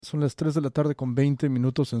Son las 3 de la tarde con 20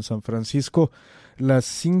 minutos en San Francisco, las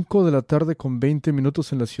 5 de la tarde con 20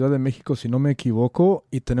 minutos en la Ciudad de México, si no me equivoco,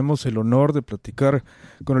 y tenemos el honor de platicar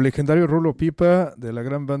con el legendario Rulo Pipa de la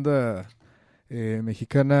gran banda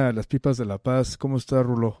mexicana Las Pipas de la Paz. ¿Cómo está,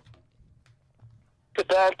 Rulo? ¿Qué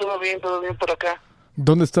tal? Todo bien por acá.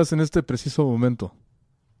 ¿Dónde estás en este preciso momento?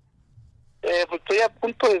 Pues estoy a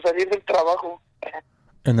punto de salir del trabajo.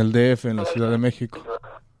 En el DF, en la Ciudad de México.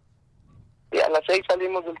 Y a las 6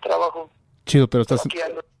 salimos del trabajo. Chido, pero Pero aquí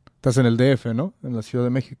ando, estás en el DF, ¿no? En la Ciudad de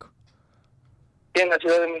México. aquí en la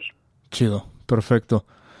Ciudad de México. Chido, perfecto.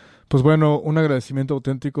 Pues bueno, un agradecimiento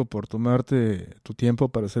auténtico por tomarte tu tiempo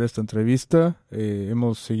para hacer esta entrevista.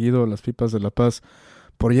 Hemos seguido Las Pipas de la Paz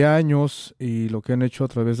por ya años y lo que han hecho a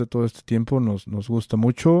través de todo este tiempo nos gusta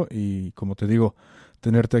mucho y como te digo,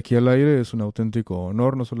 tenerte aquí al aire es un auténtico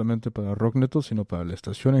honor, no solamente para Rockneto, sino para la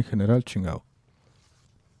estación en general, chingao.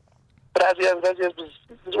 Gracias. Pues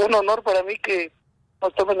es un honor para mí que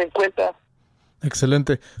nos tomen en cuenta.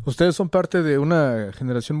 Excelente. Ustedes son parte de una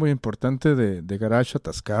generación muy importante de garage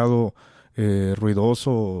atascado,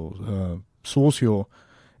 ruidoso, sucio,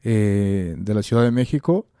 de la Ciudad de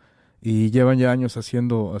México y llevan ya años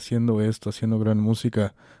haciendo esto, haciendo gran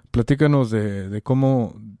música. Platícanos de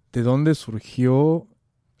cómo, de dónde surgió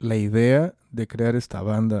la idea de crear esta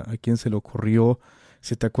banda, a quién se le ocurrió,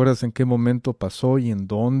 si te acuerdas en qué momento pasó y en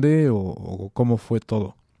dónde o cómo fue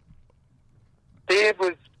todo. Sí,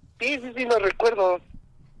 pues sí, lo recuerdo.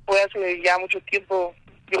 Fue hace ya mucho tiempo,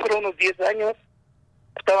 yo creo unos 10 años.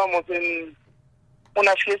 Estábamos en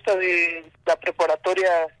una fiesta de la preparatoria,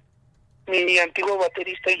 mi antiguo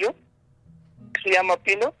baterista y yo, que se llama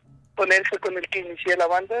Pino. Con él fue con el que inicié la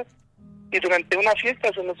banda. Y durante una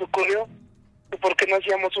fiesta se nos ocurrió que por qué no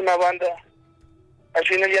hacíamos una banda. Al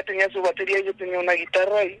final ya tenía su batería y yo tenía una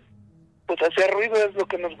guitarra y pues hacer ruido es lo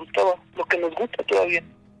que nos gustaba, lo que nos gusta todavía.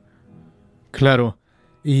 Claro.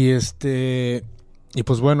 Y y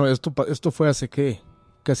pues bueno, esto fue hace qué,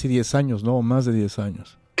 casi 10 años, ¿no? O más de 10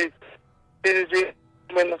 años. Sí,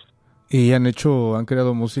 menos. Y han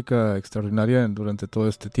creado música extraordinaria durante todo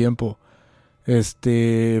este tiempo.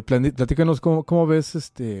 Platícanos cómo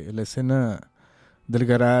ves la escena del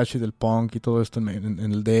garage y del punk y todo esto en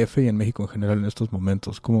el DF y en México en general en estos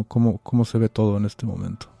momentos. ¿Cómo se ve todo en este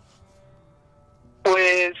momento?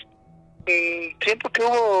 Pues siento que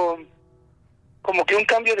hubo como que un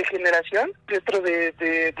cambio de generación dentro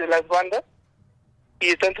de las bandas y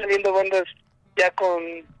están saliendo bandas ya con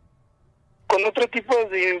otro tipo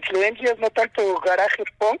de influencias, no tanto garage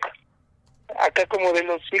punk, acá como de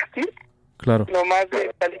los 60s, Claro. no más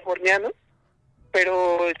de californianos,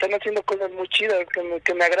 pero están haciendo cosas muy chidas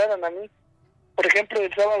que me agradan a mí. Por ejemplo,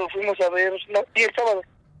 el sábado fuimos a ver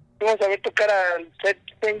tocar al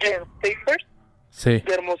Sgt. Pepper Sí,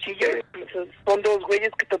 de Hermosillo. Son dos güeyes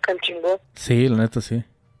que tocan chingón. sí, la neta sí.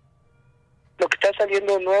 Lo que está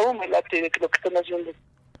saliendo nuevo me late de que lo que están haciendo.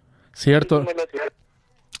 Cierto. Me late.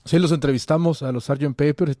 Sí, los entrevistamos a los Sgt.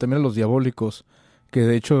 Pepper y también a los Diabólicos, que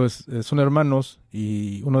de hecho son hermanos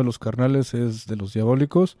y uno de los carnales es de los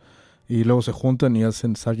Diabólicos y luego se juntan y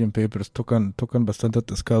hacen Sgt. Pepper, tocan bastante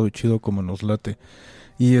atascado y chido como nos late.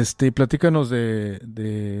 Y platícanos de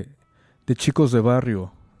Chicos de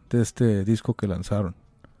Barrio, de este disco que lanzaron.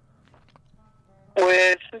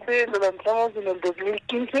 Pues lo lanzamos en el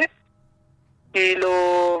 2015 y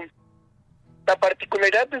la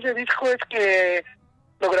particularidad de ese disco es que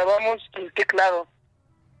lo grabamos en teclado,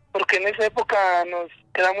 porque en esa época nos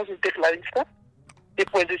quedamos sin tecladista y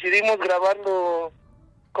pues decidimos grabarlo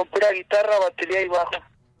con pura guitarra, batería y bajo.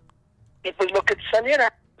 Y pues lo que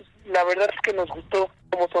saliera, la verdad es que nos gustó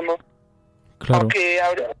cómo sonó. Claro. Aunque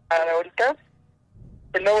ahorita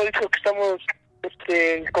el nuevo disco que estamos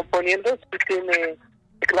componiendo sí tiene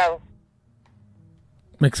teclado.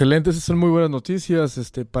 Excelente, esas son muy buenas noticias.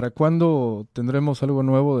 ¿Para cuándo tendremos algo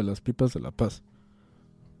nuevo de Las Pipas de la Paz?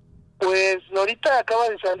 Pues ahorita acaba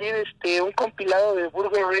de salir un compilado de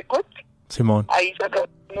Burger Records. Simón. Ahí saca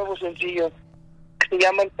un nuevo sencillo que se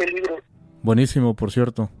llama El Peligro. Buenísimo, por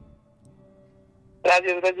cierto.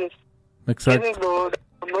 Gracias. Exacto. Eso es lo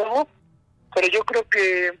nuevo, pero yo creo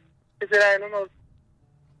que será en unos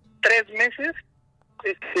 3 meses.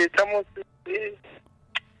 Estamos,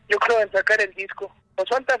 yo creo, en sacar el disco. Nos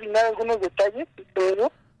falta afinar algunos detalles y todo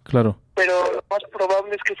eso, Claro. pero lo más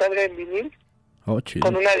probable es que salga en vinil Oh, chido.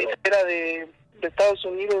 con una disquera de Estados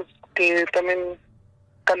Unidos, que también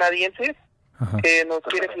canadiense, Ajá. que nos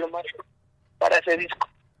quiere firmar para ese disco.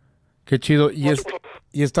 Qué chido.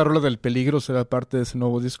 ¿Y esta rola del Peligro será parte de ese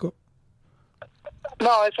nuevo disco?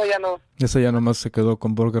 No, eso ya no. Esa ya nomás se quedó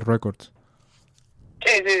con Burger Records.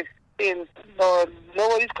 Sí. No, el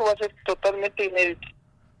nuevo disco va a ser totalmente inédito.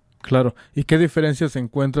 Claro. ¿Y qué diferencias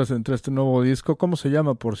encuentras entre este nuevo disco? ¿Cómo se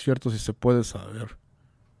llama, por cierto, si se puede saber?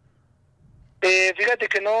 Fíjate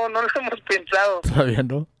que no lo hemos pensado, Todavía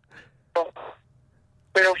no.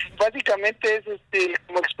 pero básicamente es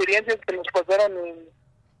como experiencias que nos pasaron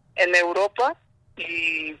en Europa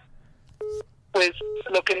y pues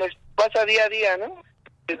lo que nos pasa día a día, ¿no?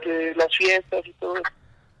 Desde las fiestas y todo.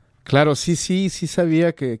 Claro, sí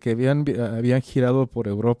sabía que habían girado por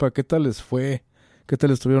Europa. ¿Qué tal les fue? ¿Qué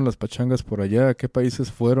tal estuvieron las pachangas por allá? ¿A qué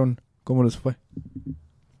países fueron? ¿Cómo les fue?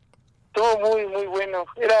 Estuvo muy, muy bueno.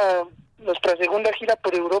 Era nuestra segunda gira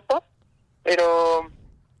por Europa, pero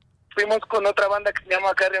fuimos con otra banda que se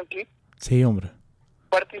llama Carrion Clip, Sí, hombre.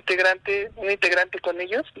 un integrante con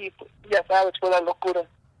ellos, y pues, ya sabes, fue la locura.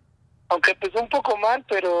 Aunque empezó un poco mal,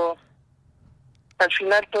 pero al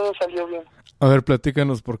final todo salió bien. A ver,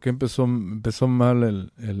 platícanos por qué empezó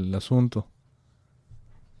mal el asunto.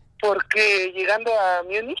 Porque llegando a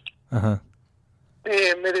Múnich, Ajá.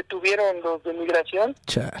 me detuvieron los de migración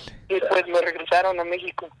Chale. y pues me regresaron a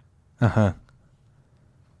México. Ajá.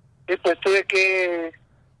 Y pues tuve que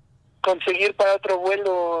conseguir para otro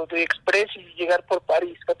vuelo de express y llegar por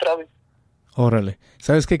París otra vez. Órale.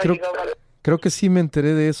 ¿Sabes qué? No llegaba. Creo que sí me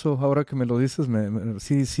enteré de eso. Ahora que me lo dices,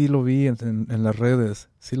 sí lo vi en las redes.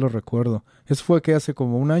 Sí lo recuerdo. Eso fue que hace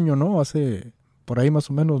como un año, ¿no? Hace por ahí más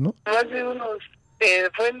o menos, ¿no? Hace unos...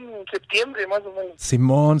 fue en septiembre más o menos.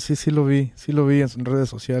 Simón, sí lo vi. Sí lo vi en sus redes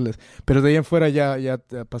sociales. Pero de ahí en fuera ya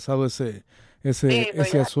te ha pasado Sí, no,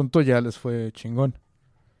 ese ya. asunto, ya les fue chingón.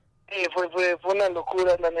 Fue una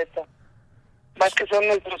locura, la neta. Más que son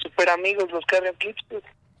nuestros super amigos, los Carrion Clips, pues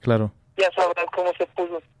Claro. ya sabrás cómo se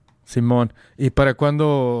puso. Simón. ¿Y para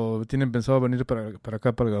cuándo tienen pensado venir para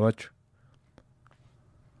acá, para el Gabacho?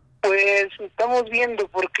 Pues estamos viendo,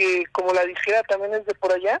 porque como la disquera también es de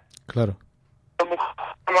por allá, Claro. a lo mejor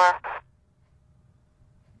más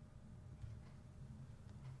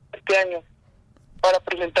este año para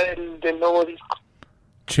presentar el nuevo disco.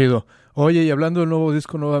 Chido. Oye, y hablando del nuevo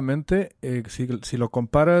disco nuevamente, si lo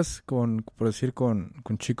comparas por decir, con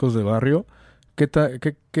chicos de barrio,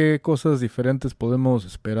 ¿qué cosas diferentes podemos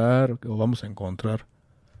esperar o vamos a encontrar?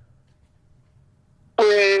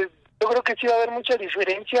 Pues yo creo que sí va a haber mucha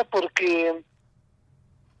diferencia porque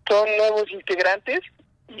son nuevos integrantes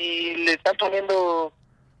y le están poniendo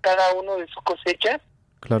cada uno de su cosecha,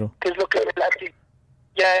 Claro, que es lo que me late.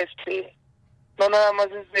 Ya no nada más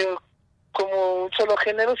es de como un solo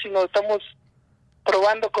género, sino estamos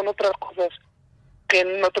probando con otras cosas que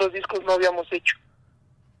en otros discos no habíamos hecho.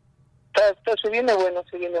 Se viene bueno,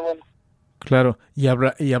 se viene bueno. claro. Y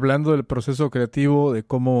hablando del proceso creativo, de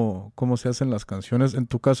cómo se hacen las canciones, en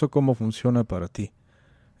tu caso, ¿cómo funciona para ti?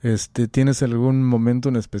 ¿Tienes algún momento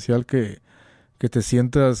en especial que te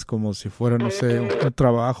sientas como si fuera, no sé, un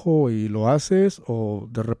trabajo y lo haces, o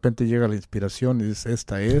de repente llega la inspiración y dices,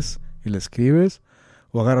 esta es, y la escribes,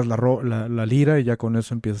 o agarras la lira y ya con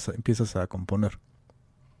eso empiezas a componer?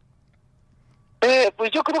 Pues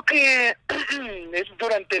yo creo que es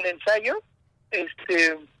durante el ensayo,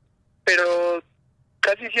 pero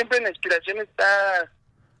casi siempre la inspiración está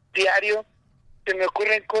diario. Se me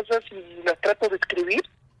ocurren cosas y las trato de escribir,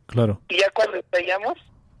 Claro, y ya cuando ensayamos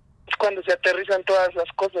es cuando se aterrizan todas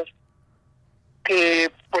las cosas.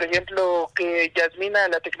 Que, por ejemplo, que Yasmina,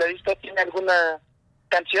 la tecladista, tiene alguna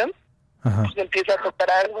canción, ajá, pues empieza a tocar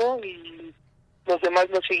algo y los demás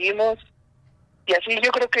lo seguimos. Y así yo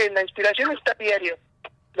creo que la inspiración está diario.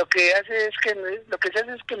 Lo que se hace es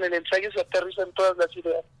que en el ensayo se aterrizan todas las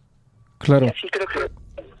ideas. Y claro. así creo que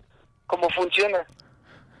como funciona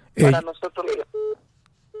Eh, para nosotros.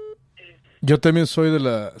 yo también soy de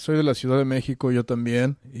la Ciudad de México, yo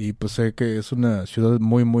también, y pues sé que es una ciudad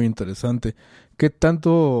muy, muy interesante. ¿Qué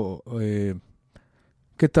tanto, eh,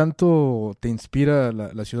 qué tanto te inspira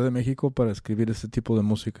la Ciudad de México para escribir este tipo de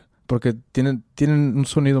música? Porque tienen un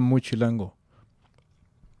sonido muy chilango.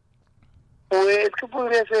 Pues, ¿qué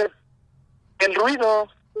podría ser? El ruido,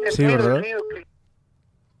 Sí, ¿verdad? el ruido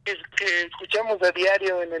que escuchamos a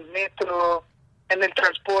diario en el metro, en el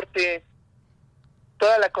transporte,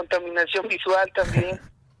 toda la contaminación visual también,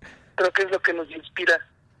 creo que es lo que nos inspira.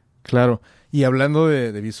 Claro. Y hablando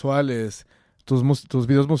de visuales, tus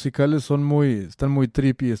videos musicales están muy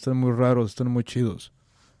trippy, están muy raros, están muy chidos.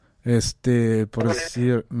 Por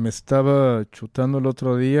decir, me estaba chutando el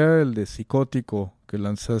otro día el de Psicótico que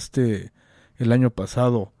lanzaste el año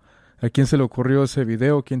pasado. ¿A quién se le ocurrió ese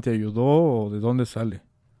video? ¿Quién te ayudó o de dónde sale?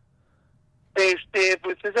 Pues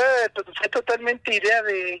esa fue totalmente idea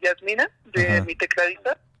de Yasmina, de Ajá. mi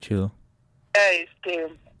tecladista. Chido.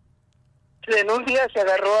 En un día se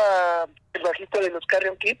agarró el bajista de los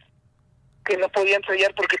Carrion Kids, que no podía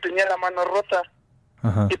ensayar porque tenía la mano rota.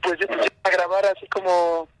 Ajá. Y pues yo empecé a grabar así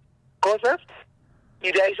como cosas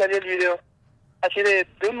y de ahí salió el video. Así de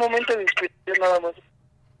un momento de inspiración nada más.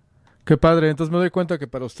 Qué padre. Entonces me doy cuenta que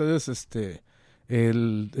para ustedes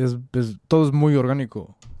todo es muy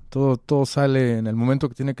orgánico. Todo sale en el momento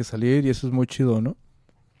que tiene que salir y eso es muy chido, ¿no?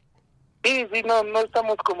 Sí, no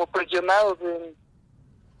estamos como presionados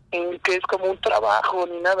en que es como un trabajo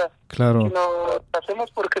ni nada. Claro. Sino lo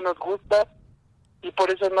hacemos porque nos gusta y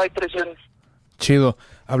por eso no hay presiones. Chido.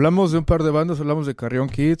 Hablamos de un par de bandas, hablamos de Carrion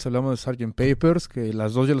Kids, hablamos de Sgt. Papers, que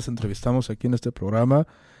las dos ya las entrevistamos aquí en este programa.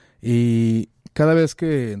 Y cada vez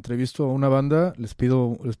que entrevisto a una banda, les pido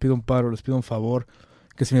un paro, les pido un favor,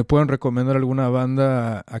 que si me pueden recomendar alguna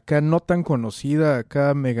banda acá no tan conocida,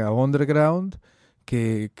 acá mega underground,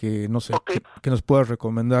 que no sé, Okay. que nos puedas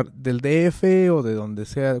recomendar del DF o de donde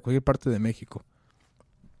sea, de cualquier parte de México.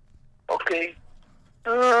 Ok.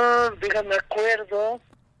 Déjame acuerdo.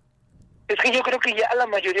 Es que yo creo que ya la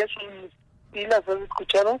mayoría sí las has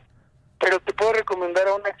escuchado, pero te puedo recomendar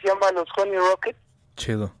a una que se llama Los Honey Rockets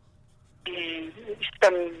Chido. y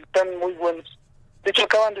están muy buenos. De hecho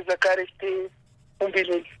acaban de sacar un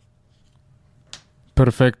vinil.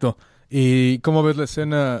 Perfecto. ¿Y cómo ves la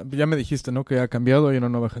escena? Ya me dijiste, ¿no? Que ha cambiado, hay una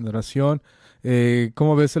nueva generación.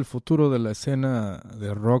 ¿Cómo ves el futuro de la escena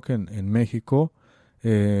de rock en México?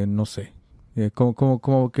 No sé.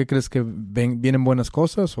 ¿Qué crees que vienen buenas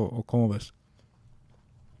cosas o cómo ves?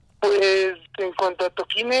 Pues en cuanto a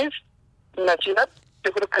toquines en la ciudad,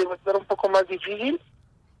 yo creo que va a estar un poco más difícil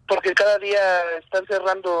porque cada día están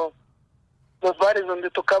cerrando los bares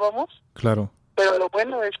donde tocábamos, Claro. pero lo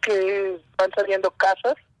bueno es que van saliendo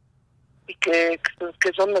casas y que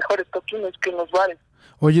son mejores toquines que en los bares.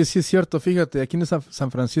 Oye, sí es cierto, fíjate, aquí en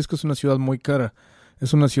San Francisco es una ciudad muy cara.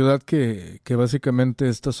 Es una ciudad que básicamente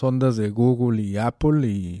estas ondas de Google y Apple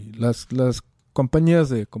y las compañías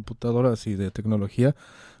de computadoras y de tecnología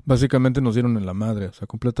básicamente nos dieron en la madre, o sea,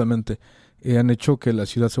 completamente. Han hecho que la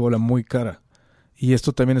ciudad se vuelva muy cara. Y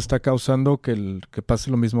esto también está causando que pase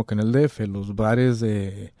lo mismo que en el DF. Los bares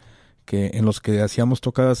en los que hacíamos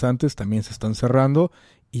tocadas antes también se están cerrando.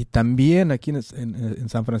 Y también aquí en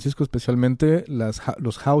San Francisco especialmente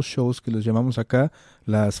los house shows que les llamamos acá,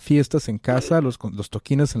 las fiestas en casa, los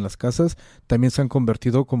toquines en las casas, también se han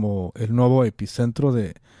convertido como el nuevo epicentro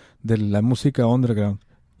de la música underground.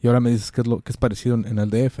 Y ahora me dices que es parecido en el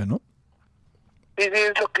DF, ¿no? Sí,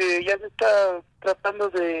 es lo que ya se está tratando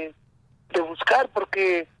de buscar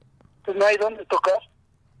porque pues no hay dónde tocar.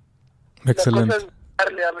 Excelente. La cosa es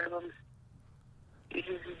darle a ver dónde. Sí.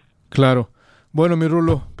 Claro. Bueno, mi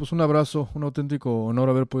Rulo, pues un abrazo, un auténtico honor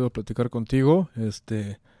haber podido platicar contigo.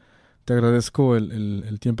 Te agradezco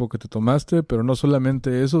el tiempo que te tomaste, pero no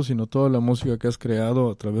solamente eso, sino toda la música que has creado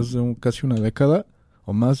a través de casi una década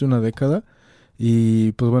o más de una década.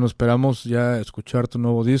 Y pues bueno, esperamos ya escuchar tu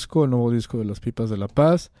nuevo disco, el nuevo disco de Las Pipas de la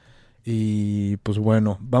Paz. Y pues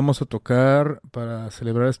bueno, vamos a tocar para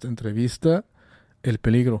celebrar esta entrevista El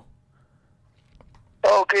Peligro.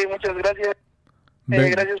 Ok, muchas gracias.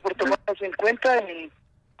 Gracias por tomarnos en cuenta y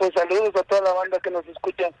pues saludos a toda la banda que nos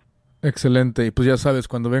escucha. Excelente, y pues ya sabes,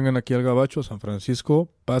 cuando vengan aquí al Gabacho, San Francisco,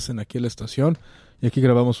 pasen aquí a la estación y aquí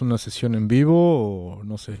grabamos una sesión en vivo o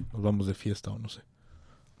no sé, nos vamos de fiesta o no sé.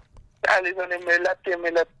 Dale, me late.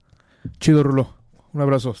 Chido, Rulo, un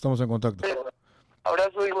abrazo, estamos en contacto.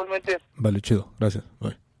 Abrazo igualmente. Vale, chido, gracias,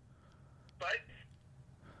 bye.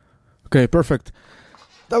 Okay, perfect.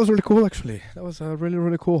 That was really cool, actually. That was really,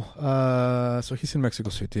 really cool. So he's in Mexico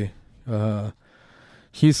City.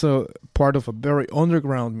 He's a part of a very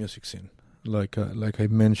underground music scene, like I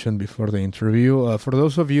mentioned before the interview. For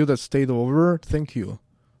those of you that stayed over, thank you.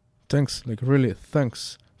 Thanks, like really,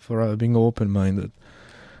 thanks for being open-minded.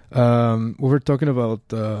 We were talking about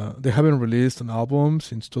they haven't released an album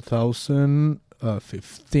since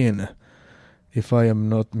 2015, if I am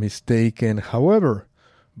not mistaken. However,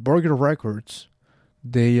 Burger Records,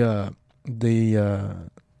 they have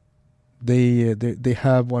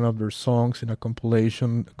one of their songs in a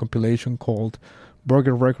compilation called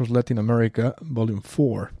Burger Records Latin America Volume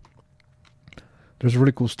 4. There's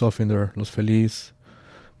really cool stuff in there. Los Feliz,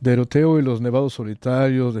 De Eroteo y los Nevados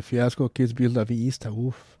Solitarios, De Fiasco, Kids Build La Vista,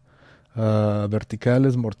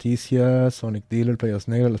 Verticales, Morticia, Sonic Dealer, Playas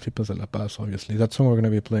Negras, Las Pipas de la Paz, obviously. That song we're going to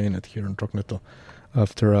be playing it here in Rockneto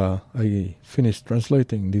after I finished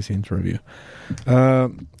translating this interview.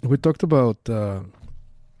 We talked about the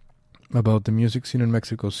music scene in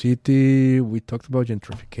Mexico City. We talked about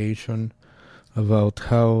gentrification, about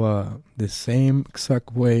how the same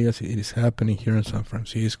exact way as it is happening here in San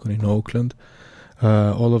Francisco and in Oakland,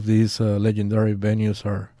 all of these legendary venues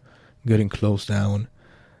are getting closed down.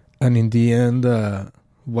 And in the end,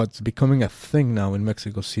 what's becoming a thing now in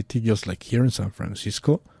Mexico City, just like here in San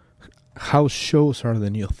Francisco. House shows are the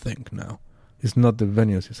new thing now. It's not the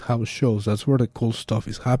venues, it's house shows. That's where the cool stuff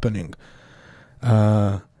is happening.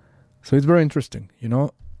 So it's very interesting, you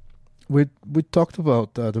know. We talked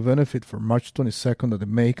about the benefit for March 22nd at the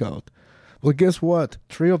Makeout. Well, guess what?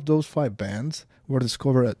 3 of those 5 bands were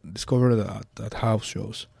discovered at house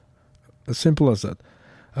shows. As simple as that.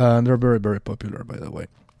 And they're very, very popular, by the way.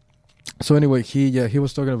 So anyway, he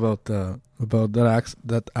was talking about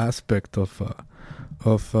that aspect of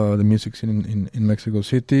the music scene in Mexico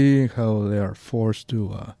City, how they are forced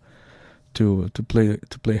to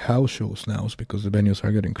play house shows now because the venues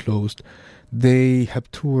are getting closed. They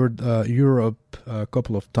have toured Europe a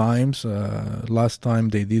couple of times. Last time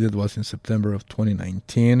they did it was in September of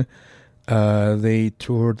 2019. They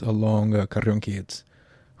toured along Carrion Kids,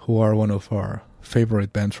 who are one of our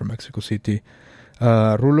favorite bands from Mexico City.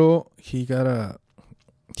 Rulo,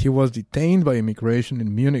 he was detained by immigration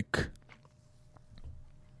in Munich.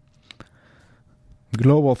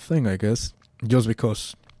 Global thing, I guess, just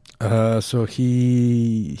because. So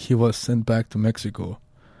he was sent back to Mexico,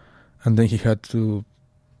 and then he had to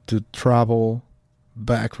travel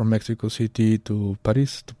back from Mexico City to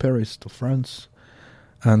Paris, to France,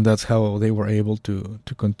 and that's how they were able to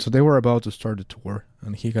so they were about to start the tour,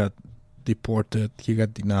 and he got deported, he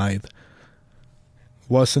got denied,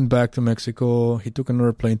 was sent back to Mexico, he took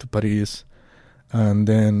another plane to Paris, and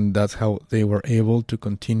then that's how they were able to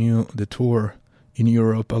continue the tour in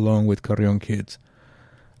Europe along with Carrion Kids.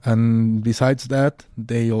 And besides that,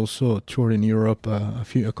 they also toured in Europe a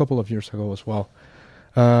couple of years ago as well.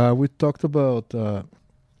 We talked about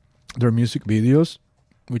their music videos,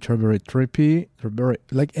 which are very trippy. They're very,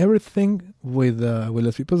 like, everything with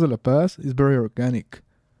Las Pipas de la Paz is very organic.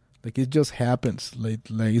 Like, it just happens.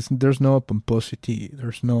 There's no pomposity.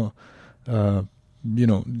 There's no,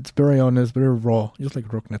 it's very honest, very raw, just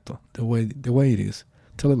like Rock Neto, the way it is.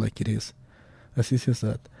 Tell it like it is. As easy as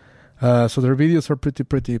that. So their videos are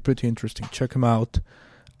pretty interesting. Check them out.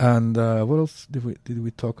 And what else did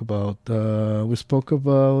we talk about? We spoke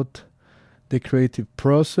about the creative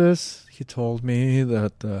process. He told me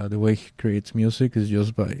that the way he creates music is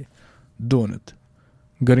just by doing it,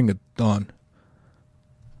 getting it done.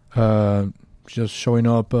 Just showing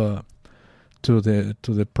up to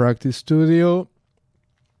the practice studio,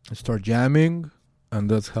 start jamming, and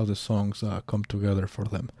that's how the songs come together for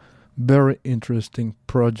them. Very interesting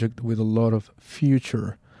project with a lot of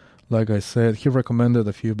future. Like I said, he recommended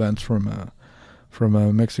a few bands from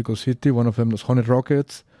Mexico City. One of them was Honey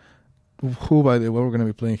Rockets, who, by the way, we're going to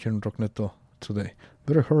be playing here in Rock Neto today.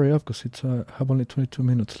 Better hurry up because I have only 22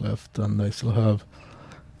 minutes left and I still have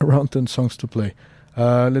around 10 songs to play.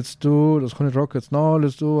 Let's do Los Honey Rockets. No,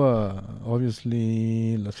 let's do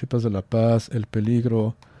obviously Las Pipas de la Paz, El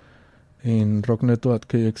Peligro in Rock Neto at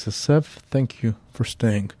KXSF. Thank you for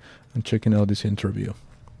staying and checking out this interview.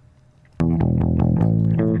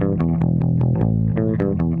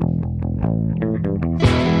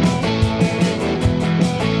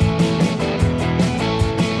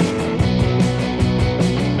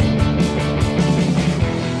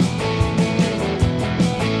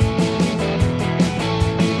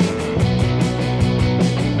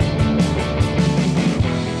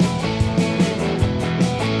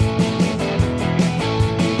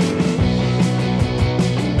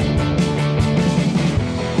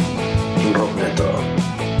 Rock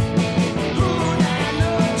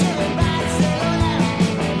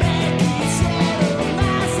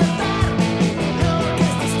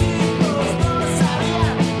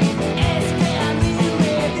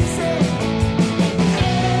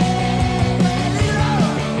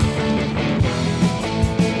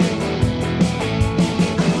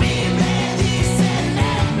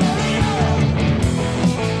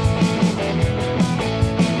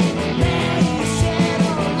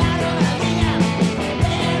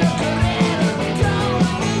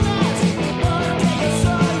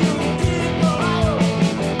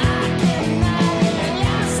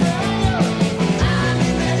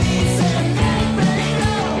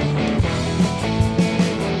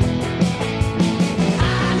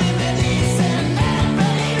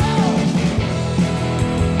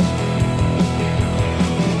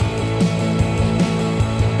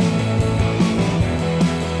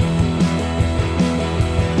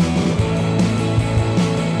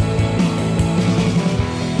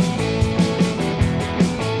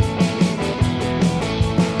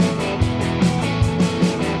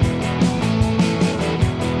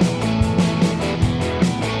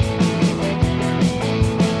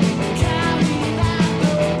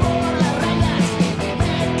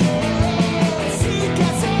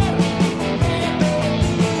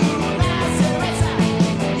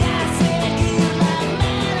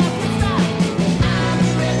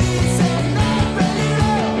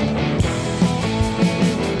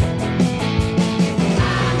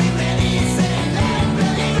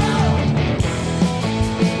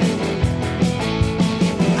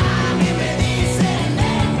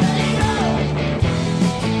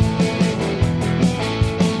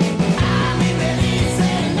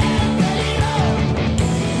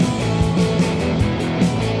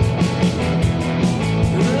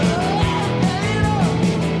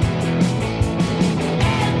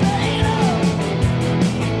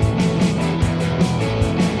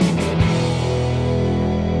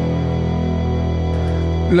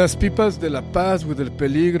Las pipas de la paz, with el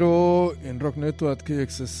peligro en Rock Network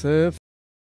KXSF.